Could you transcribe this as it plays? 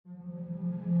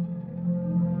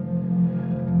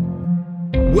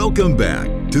Welcome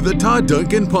back to the Todd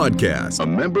Duncan Podcast, a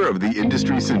member of the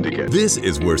Industry Syndicate. This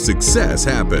is where success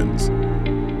happens.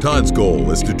 Todd's goal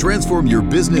is to transform your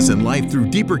business and life through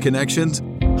deeper connections,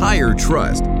 higher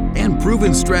trust, and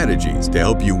proven strategies to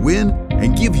help you win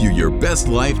and give you your best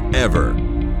life ever.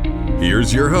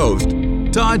 Here's your host,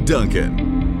 Todd Duncan.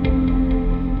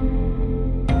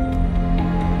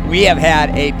 We have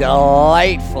had a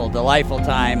delightful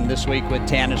time this week with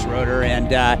Tanis Roeder,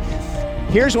 and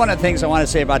here's one of the things I want to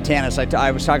say about Tanis.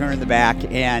 I was talking to her in the back,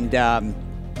 and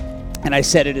I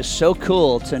said it is so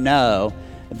cool to know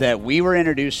that we were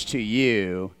introduced to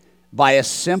you by a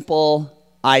simple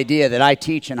idea that I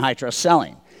teach in high trust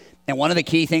selling. And one of the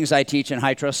key things I teach in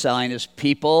high trust selling is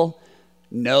people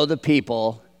know the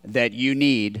people that you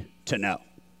need to know.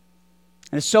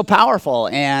 And it's so powerful.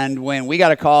 And when we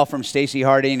got a call from Stacy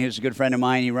Harding, who's a good friend of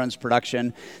mine, he runs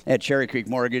production at Cherry Creek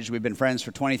Mortgage. We've been friends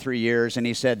for 23 years. And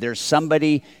he said, there's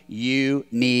somebody you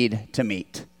need to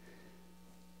meet.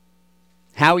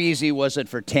 How easy was it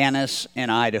for Tanis and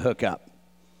I to hook up?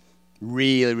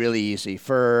 Really, really easy.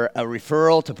 For a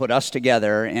referral to put us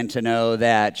together and to know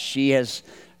that she has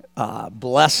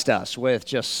blessed us with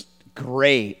just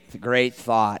great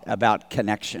thought about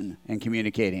connection and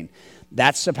communicating.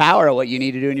 That's the power of what you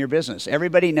need to do in your business.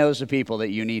 Everybody knows the people that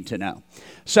you need to know.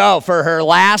 So for her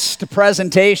last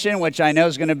presentation, which I know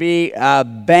is going to be a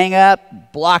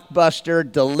bang-up, blockbuster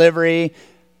delivery,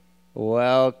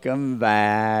 welcome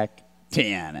back,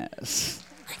 Tanis.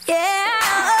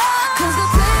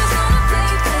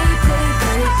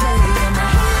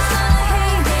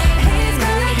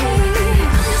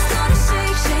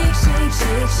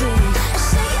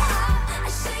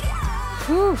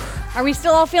 Whew. Are we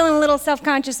still all feeling a little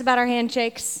self-conscious about our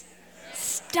handshakes?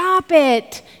 Stop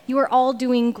it. You are all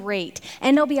doing great.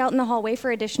 And I'll be out in the hallway for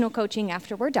additional coaching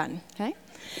after we're done, okay?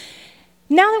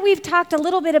 Now that we've talked a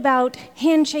little bit about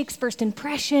handshakes, first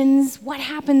impressions, what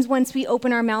happens once we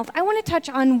open our mouth, I want to touch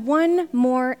on one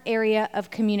more area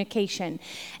of communication.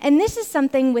 And this is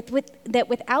something that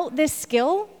without this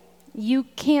skill, you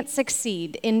can't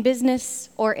succeed in business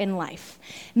or in life.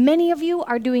 Many of you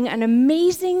are doing an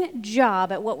amazing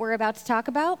job at what we're about to talk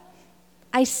about.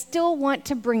 I still want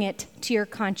to bring it to your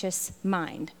conscious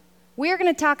mind. We're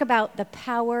going to talk about the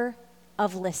power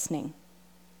of listening.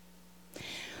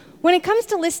 When it comes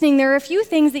to listening, there are a few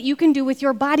things that you can do with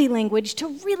your body language to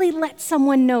really let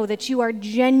someone know that you are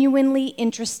genuinely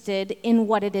interested in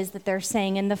what it is that they're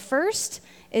saying. And the first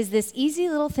is this easy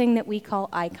little thing that we call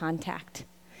eye contact.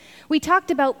 We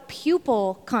talked about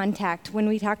pupil contact when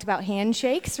we talked about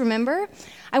handshakes, remember?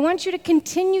 I want you to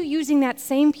continue using that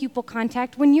same pupil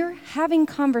contact when you're having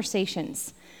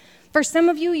conversations. For some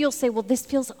of you, you'll say, well, this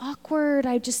feels awkward.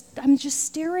 I'm just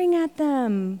staring at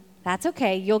them. That's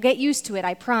okay. You'll get used to it,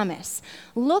 I promise.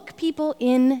 Look people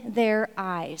in their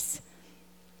eyes.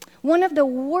 One of the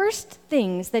worst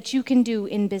things that you can do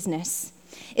in business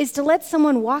is to let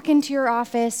someone walk into your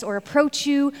office or approach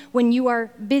you when you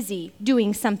are busy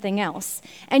doing something else.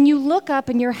 And you look up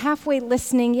and you're halfway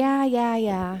listening,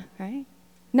 yeah, right?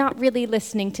 Not really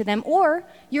listening to them, or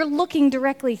you're looking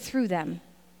directly through them.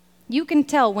 You can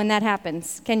tell when that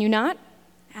happens, can you not?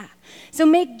 So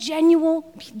make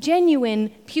genuine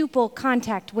pupil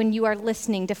contact when you are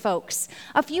listening to folks.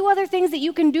 A few other things that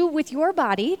you can do with your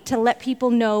body to let people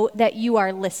know that you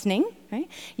are listening. Right?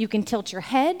 You can tilt your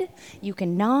head, you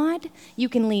can nod, you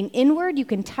can lean inward, you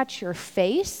can touch your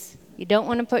face. You don't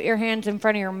want to put your hands in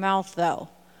front of your mouth, though,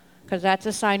 because that's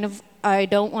a sign of I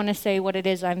don't want to say what it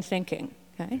is I'm thinking.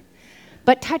 Okay?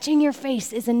 But touching your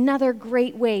face is another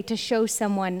great way to show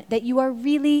someone that you are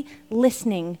really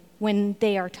listening when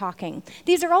they are talking.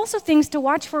 These are also things to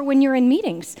watch for when you're in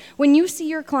meetings. When you see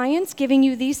your clients giving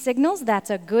you these signals, that's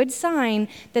a good sign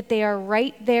that they are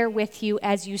right there with you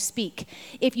as you speak.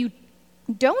 If you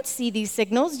don't see these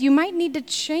signals, you might need to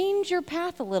change your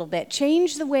path a little bit,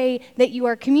 change the way that you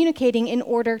are communicating in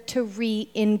order to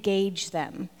re-engage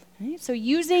them. Right? So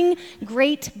using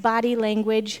great body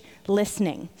language,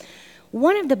 listening.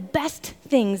 One of the best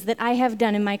things that I have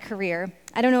done in my career,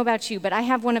 I don't know about you, but I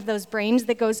have one of those brains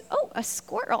that goes, oh, a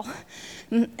squirrel.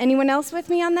 Anyone else with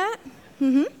me on that?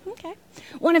 Okay.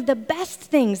 One of the best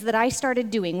things that I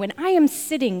started doing when I am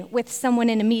sitting with someone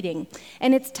in a meeting,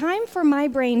 and it's time for my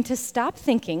brain to stop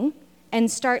thinking and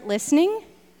start listening,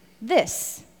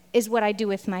 this is what I do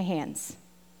with my hands.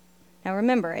 Now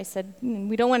remember, I said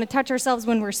we don't want to touch ourselves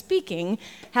when we're speaking.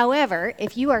 However,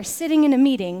 if you are sitting in a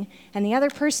meeting and the other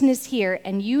person is here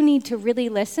and you need to really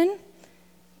listen,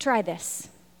 try this.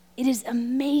 It is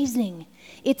amazing.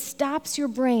 It stops your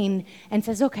brain and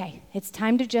says, okay, it's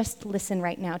time to just listen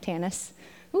right now, Tanis.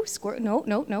 Ooh,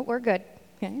 no, we're good.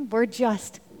 Okay? We're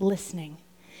just listening.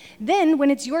 Then when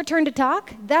it's your turn to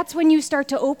talk, that's when you start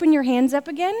to open your hands up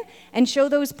again and show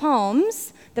those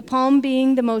palms, the palm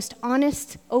being the most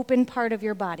honest, open part of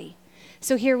your body.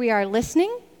 So here we are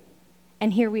listening,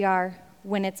 and here we are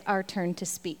when it's our turn to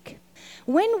speak.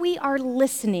 When we are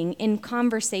listening in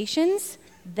conversations,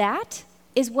 that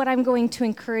is what I'm going to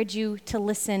encourage you to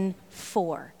listen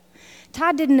for.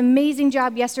 Todd did an amazing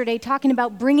job yesterday talking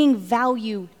about bringing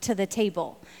value to the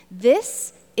table.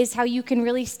 This is how you can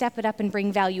really step it up and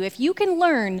bring value. If you can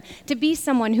learn to be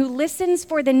someone who listens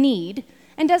for the need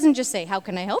and doesn't just say, how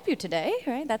can I help you today,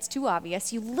 right? That's too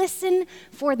obvious. You listen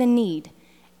for the need,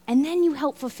 and then you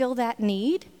help fulfill that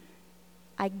need,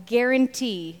 I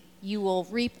guarantee you will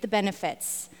reap the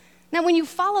benefits. Now, when you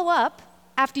follow up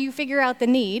after you figure out the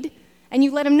need and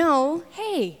you let them know,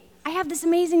 hey, I have this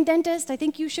amazing dentist, I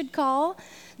think you should call.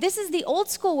 This is the old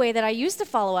school way that I used to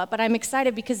follow up, but I'm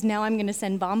excited because now I'm going to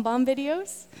send BombBomb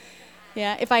videos.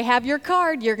 Yeah, if I have your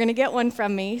card, you're going to get one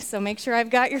from me, so make sure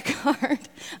I've got your card.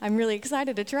 I'm really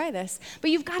excited to try this. But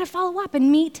you've got to follow up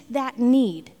and meet that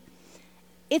need.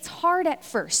 It's hard at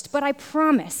first, but I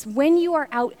promise when you are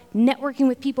out networking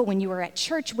with people, when you are at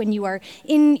church, when you are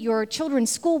in your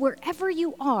children's school, wherever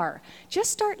you are,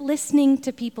 just start listening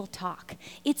to people talk.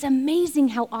 It's amazing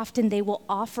how often they will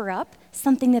offer up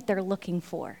something that they're looking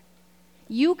for.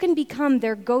 You can become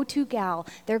their go-to gal,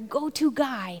 their go-to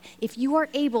guy, if you are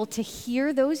able to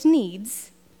hear those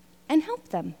needs and help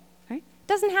them.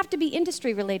 Doesn't have to be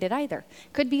industry related either.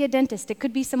 Could be a dentist, it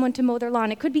could be someone to mow their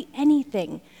lawn, it could be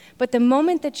anything. But the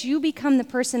moment that you become the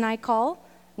person I call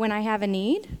when I have a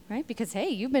need, right? Because hey,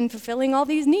 you've been fulfilling all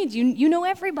these needs, you know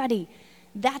everybody.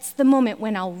 That's the moment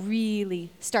when I'll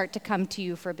really start to come to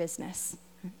you for business.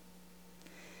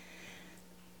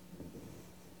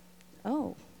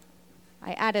 Oh,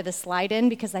 I added a slide in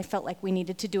because I felt like we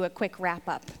needed to do a quick wrap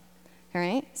up. All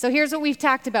right, so here's what we've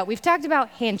talked about. We've talked about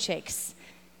handshakes.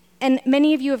 And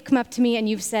many of you have come up to me and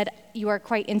you've said you are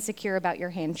quite insecure about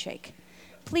your handshake.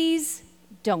 Please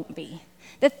don't be.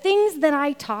 The things that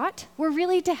I taught were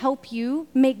really to help you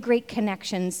make great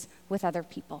connections with other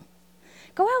people.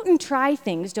 Go out and try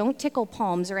things. Don't tickle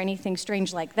palms or anything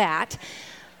strange like that.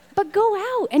 But go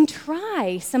out and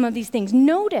try some of these things.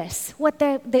 Notice what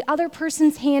the other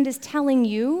person's hand is telling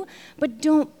you, but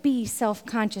don't be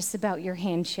self-conscious about your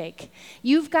handshake.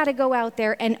 You've got to go out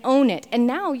there and own it. And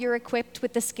now you're equipped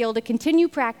with the skill to continue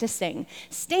practicing.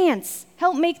 Stance,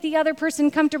 help make the other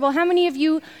person comfortable. How many of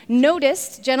you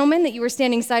noticed, gentlemen, that you were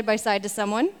standing side by side to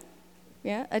someone?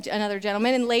 Yeah, another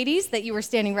gentleman. And ladies, that you were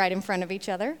standing right in front of each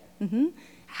other? Mm-hmm.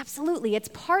 Absolutely. It's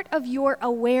part of your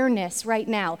awareness right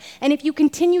now. And if you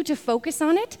continue to focus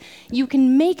on it, you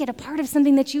can make it a part of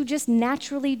something that you just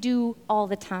naturally do all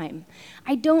the time.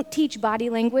 I don't teach body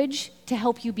language to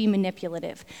help you be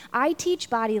manipulative. I teach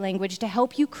body language to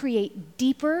help you create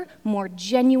deeper, more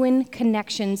genuine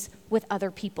connections with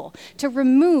other people, to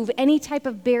remove any type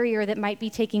of barrier that might be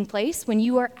taking place when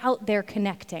you are out there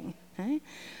connecting. Okay?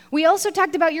 We also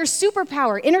talked about your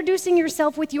superpower, introducing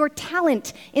yourself with your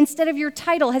talent instead of your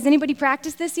title. Has anybody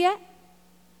practiced this yet?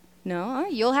 No?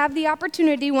 You'll have the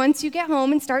opportunity once you get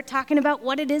home and start talking about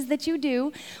what it is that you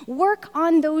do. Work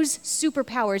on those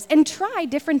superpowers and try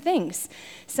different things.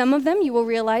 Some of them you will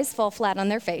realize fall flat on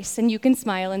their face, and you can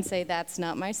smile and say, that's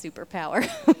not my superpower.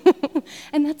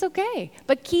 And that's okay,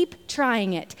 but keep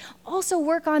trying it. Also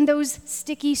work on those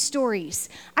sticky stories.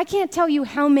 I can't tell you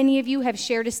how many of you have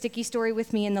shared a sticky story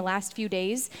with me in the last few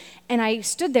days, and I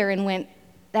stood there and went,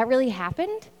 that really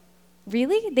happened?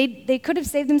 Really? They could have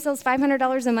saved themselves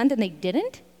 $500 a month and they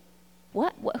didn't?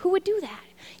 What? Who would do that?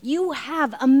 You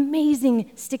have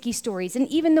amazing sticky stories, and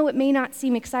even though it may not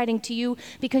seem exciting to you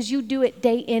because you do it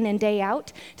day in and day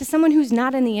out, to someone who's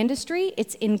not in the industry,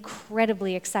 it's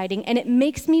incredibly exciting, and it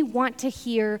makes me want to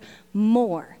hear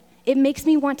more. It makes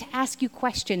me want to ask you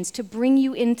questions, to bring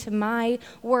you into my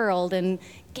world and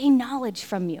gain knowledge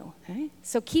from you. Okay?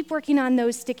 So keep working on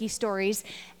those sticky stories.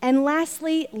 And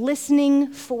lastly,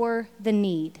 listening for the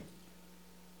need.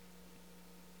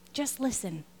 Just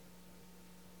listen.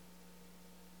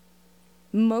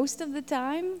 Most of the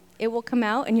time, it will come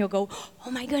out and you'll go, oh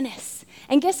my goodness.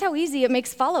 And guess how easy it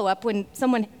makes follow-up when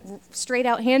someone straight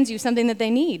out hands you something that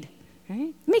they need.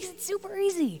 Right? It makes it super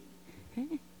easy.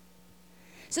 Okay?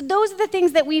 So those are the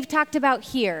things that we've talked about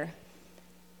here.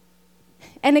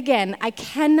 And again, I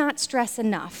cannot stress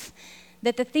enough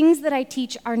that the things that I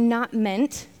teach are not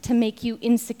meant to make you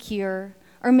insecure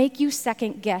or make you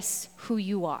second guess who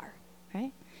you are.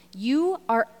 Right? You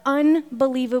are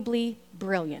unbelievably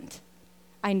brilliant.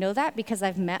 I know that because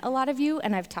I've met a lot of you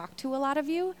and I've talked to a lot of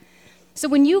you. So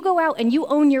when you go out and you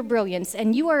own your brilliance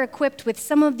and you are equipped with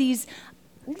some of these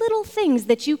little things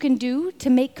that you can do to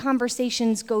make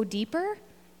conversations go deeper,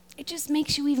 it just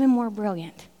makes you even more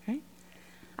brilliant. Right?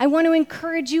 I want to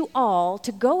encourage you all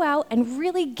to go out and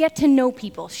really get to know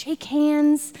people. Shake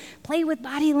hands, play with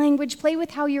body language, play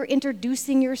with how you're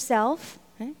introducing yourself,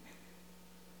 right?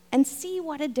 And see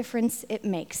what a difference it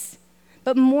makes.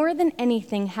 But more than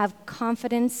anything, have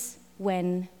confidence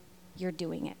when you're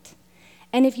doing it.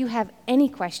 And if you have any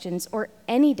questions or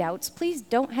any doubts, please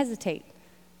don't hesitate.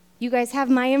 You guys have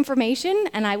my information,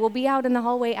 and I will be out in the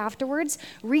hallway afterwards.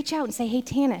 Reach out and say, hey,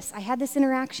 Tanis, I had this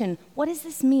interaction. What does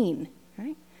this mean?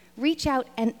 Right? Reach out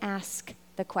and ask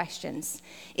the questions.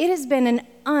 It has been an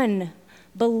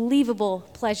unbelievable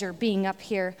pleasure being up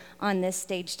here on this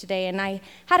stage today, and I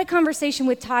had a conversation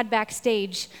with Todd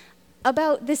backstage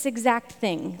about this exact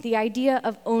thing, the idea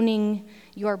of owning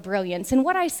your brilliance. And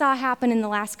what I saw happen in the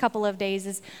last couple of days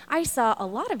is I saw a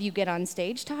lot of you get on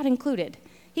stage, Todd included.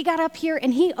 He got up here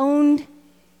and he owned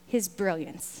his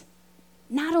brilliance.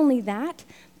 Not only that,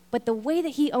 but the way that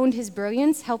he owned his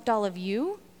brilliance helped all of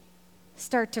you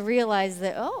start to realize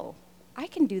that, oh, I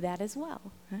can do that as well.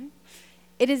 Right?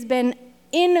 It has been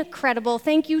incredible.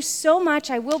 Thank you so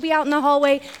much. I will be out in the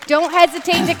hallway. Don't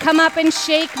hesitate to come up and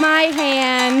shake my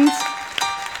hand.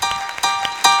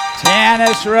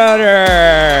 Tanis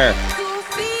Roeder.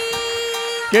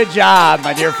 Good job,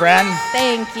 my dear friend.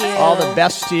 Thank you. All the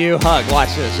best to you. Hug.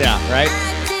 Watch this. Yeah, right?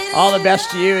 All the best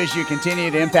to you as you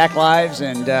continue to impact lives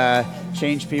and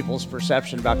change people's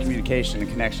perception about communication and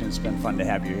connection. It's been fun to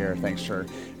have you here. Thanks for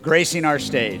gracing our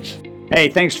stage. Hey,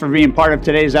 thanks for being part of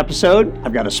today's episode.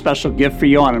 I've got a special gift for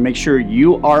you I want to make sure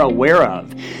you are aware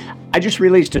of. I just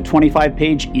released a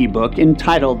 25-page ebook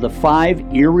entitled The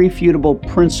 5 Irrefutable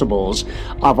Principles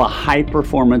of a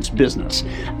High-Performance Business.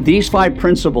 These 5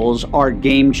 principles are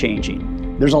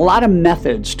game-changing. There's a lot of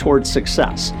methods towards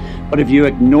success, but if you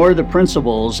ignore the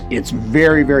principles, it's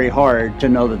very, very hard to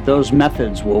know that those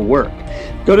methods will work.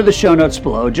 Go to the show notes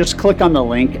below, just click on the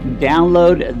link,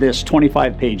 download this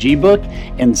 25-page ebook,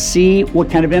 and see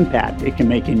what kind of impact it can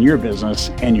make in your business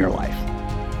and your life.